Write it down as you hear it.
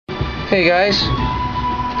Hey guys,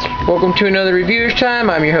 welcome to another Reviewers Time.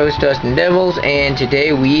 I'm your host Dustin Devils, and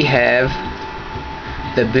today we have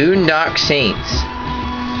the Boondock Saints.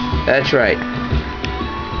 That's right,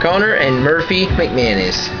 Connor and Murphy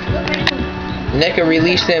McManus. NECA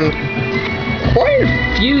released them quite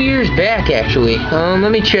a few years back, actually.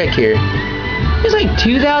 Let me check here. It was like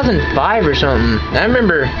 2005 or something. I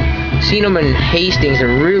remember seeing them in Hastings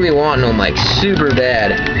and really wanting them like super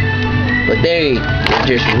bad. But they were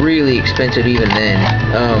just really expensive even then.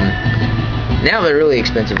 Now they're really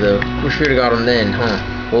expensive though. We should have got them then,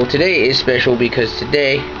 huh? Well, today is special because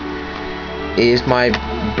today is my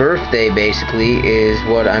birthday, basically, is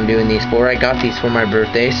what I'm doing these for. I got these for my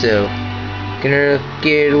birthday, so gonna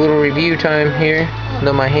get a little review time here.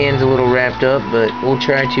 Though my hand's a little wrapped up, but we'll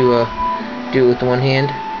try to do it with one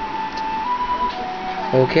hand.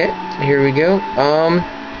 Okay, here we go.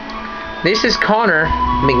 This is Connor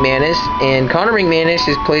McManus, and Connor McManus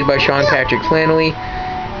is played by Sean Patrick Flannelly,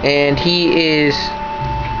 and he is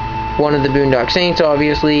one of the Boondock Saints,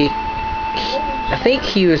 obviously. I think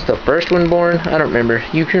he was the first one born. I don't remember.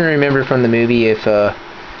 You can remember from the movie if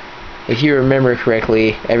you remember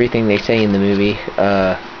correctly everything they say in the movie.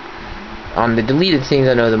 On the deleted scenes,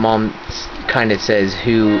 I know the mom kind of says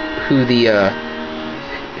who the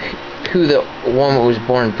one that was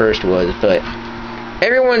born first was, but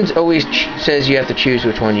everyone's always says you have to choose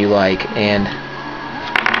which one you like, and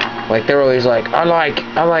like they're always like, I like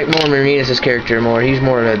Norman Reedus' character more. He's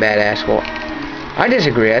more of a badass. Well, I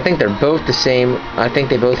disagree. I think they're both the same. I think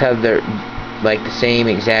they both have their like the same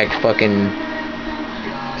exact fucking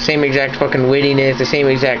wittiness, the same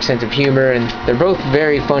exact sense of humor, and they're both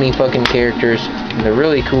very funny fucking characters, and they're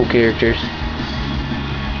really cool characters.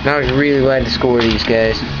 And I was really glad to score these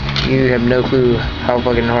guys. You have no clue how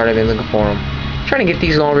fucking hard I've been looking for them. Trying to get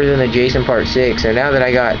these longer than the Jason Part 6, and now that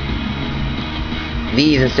I got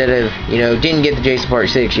these instead of, didn't get the Jason Part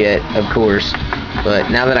 6 yet, of course, but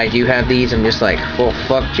now that I do have these, I'm just like, well,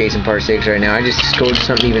 fuck Jason Part 6 right now. I just scored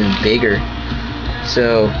something even bigger.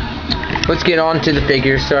 So let's get on to the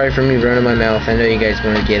figures. Sorry for me running my mouth. I know you guys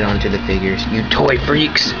want to get on to the figures, you toy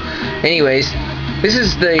freaks. Anyways, this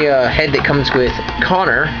is the head that comes with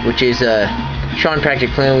Connor, which is Sean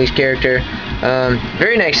Patrick Flannelly's character.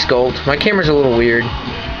 Very nice sculpt. My camera's a little weird,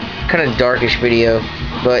 kind of darkish video,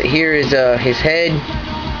 but here is his head.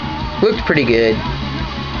 Looked pretty good.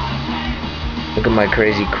 Look at my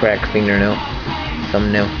crazy crack fingernail,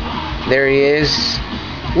 thumbnail. There he is.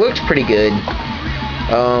 Looks pretty good.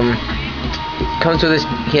 Comes with his.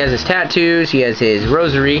 He has his tattoos. He has his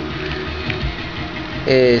rosary.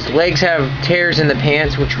 His legs have tears in the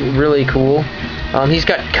pants, which are really cool. He's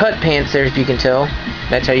got cut pants there, if you can tell.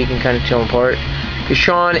 That's how you can kind of tell them apart. Because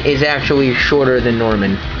Sean is actually shorter than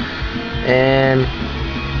Norman. And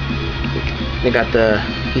he's got the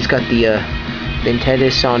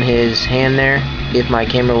dentitis on his hand there. If my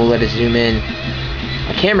camera will let us zoom in.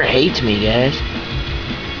 My camera hates me, guys.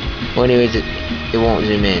 Well, anyways, it won't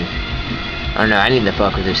zoom in. I don't know, I need to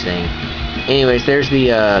fuck with this thing. Anyways, there's the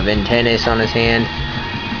dentitis on his hand.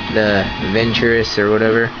 The Venturus or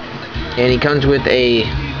whatever. And he comes with a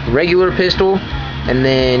regular pistol, and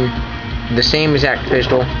then the same exact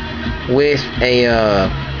pistol with a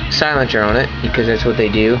silencer on it, because that's what they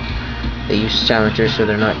do. They use silencers so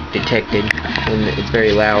they're not detected when it's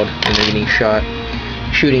very loud when they're getting shot,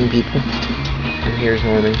 shooting people. And here's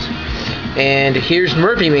Norman's. And here's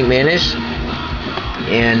Murphy McManus,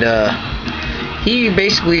 and he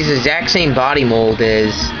basically is the exact same body mold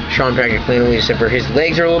as Sean Patrick Flannelly, except for his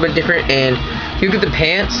legs are a little bit different. And if you look at the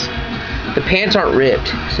pants. The pants aren't ripped,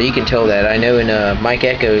 so you can tell that. I know in Mike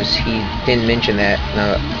Echoes, he didn't mention that.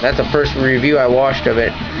 That's the first review I watched of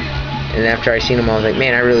it, and after I seen them, I was like,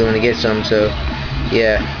 man, I really want to get some. So,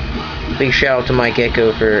 yeah, big shout out to Mike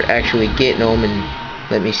Echo for actually getting them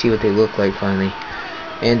and let me see what they look like finally.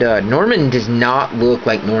 And Norman does not look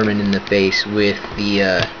like Norman in the face with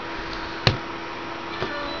the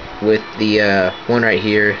one right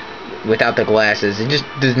here without the glasses. It just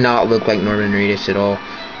does not look like Norman Reedus at all.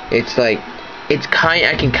 It's like,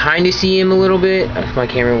 I can kind of see him a little bit. If my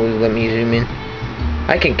camera will let me zoom in.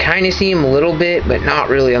 I can kind of see him a little bit, but not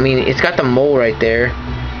really. I mean, it's got the mole right there,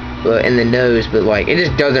 but in the nose, but like, it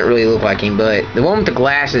just doesn't really look like him. But the one with the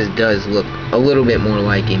glasses does look a little bit more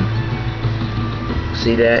like him.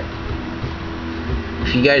 See that?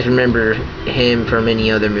 If you guys remember him from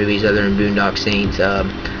any other movies other than Boondock Saints,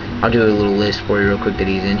 I'll do a little list for you real quick that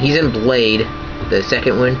he's in. He's in Blade, the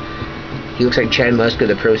second one. He looks like Chad Muska,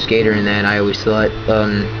 the pro skater in that, I always thought.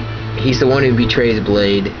 He's the one who betrays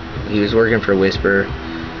Blade. He was working for Whisper.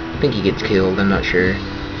 I think he gets killed, I'm not sure.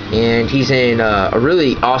 and he's in a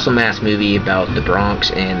really awesome ass movie about the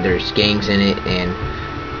Bronx, and there's gangs in it. And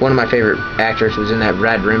one of my favorite actors was in that,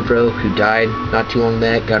 Brad Renfro, who died not too long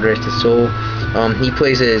back. God rest his soul. He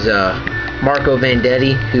plays as Marco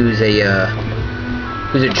Vendetti, who's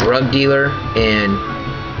a drug dealer, and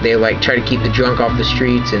they like try to keep the junk off the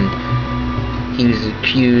streets, and he was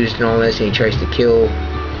accused and all this, and he tries to kill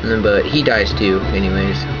them, but he dies too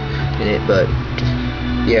anyways in it. But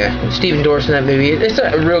yeah, and Stephen Dorff's in that movie. It's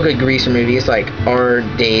a real good greaser movie. It's like our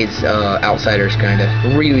days Outsiders, kind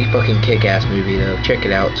of. Really fucking kick-ass movie though. Check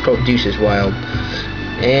it out. It's called Deuces Wild,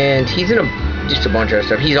 and he's in just a bunch of other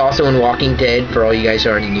stuff. He's also in Walking Dead, for all you guys who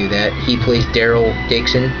already knew that. He plays Daryl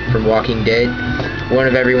Dixon from Walking Dead, one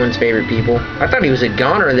of everyone's favorite people. I thought he was a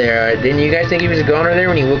goner there. Didn't you guys think he was a goner there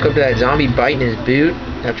when he woke up to that zombie biting his boot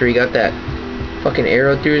after he got that fucking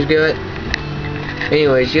arrow through his gut?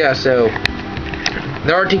 Anyways, yeah, so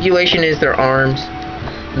their articulation is their arms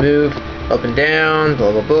move up and down,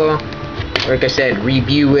 blah blah blah. Like I said,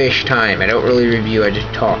 re-viewish time. I don't really review, I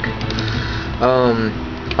just talk.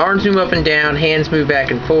 Arms move up and down, hands move back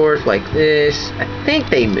and forth like this. I think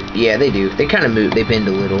yeah, they do. They kind of move, they bend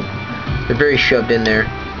a little. They're very shoved in there.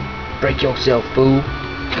 Break yourself, fool.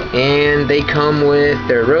 And they come with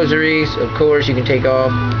their rosaries, of course, you can take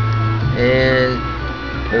off. And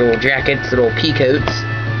their little jackets, their little pea coats.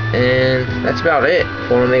 And that's about it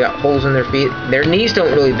for them. They got holes in their feet. Their knees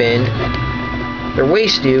don't really bend. Their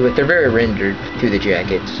waists do, but they're very rendered through the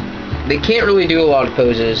jackets. They can't really do a lot of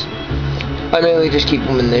poses. I mainly just keep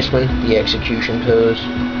them in this one, the execution pose,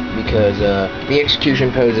 because the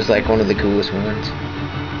execution pose is like one of the coolest ones.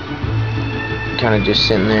 Kind of just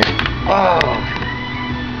sitting there. Oh!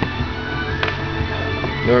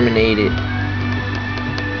 Norman ate it.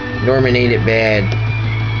 Norman ate it bad.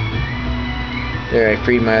 There, I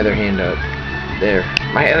freed my other hand up. There.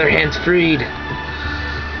 My other hand's freed.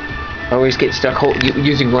 I always get stuck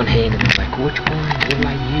using one hand, and it's like, which one will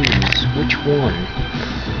I use? Which one?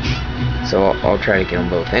 So I'll try to get them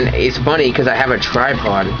both. And it's funny because I have a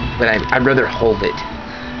tripod, but I'd rather hold it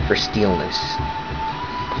for stillness.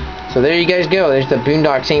 So there you guys go. There's the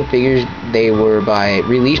Boondock Saint figures. They were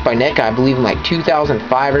released by NECA, I believe in like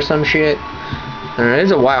 2005 or some shit. It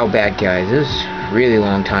was a while back, guys. It was a really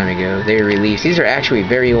long time ago they were released. These are actually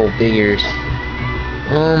very old figures.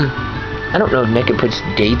 I don't know if NECA puts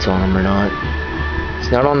dates on them or not.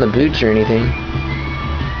 It's not on the boots or anything.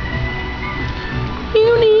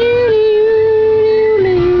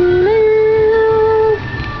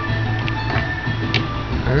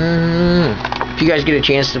 If you guys get a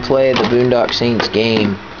chance to play the Boondock Saints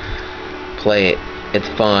game, play it. It's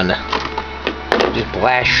fun. Just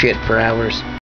blast shit for hours.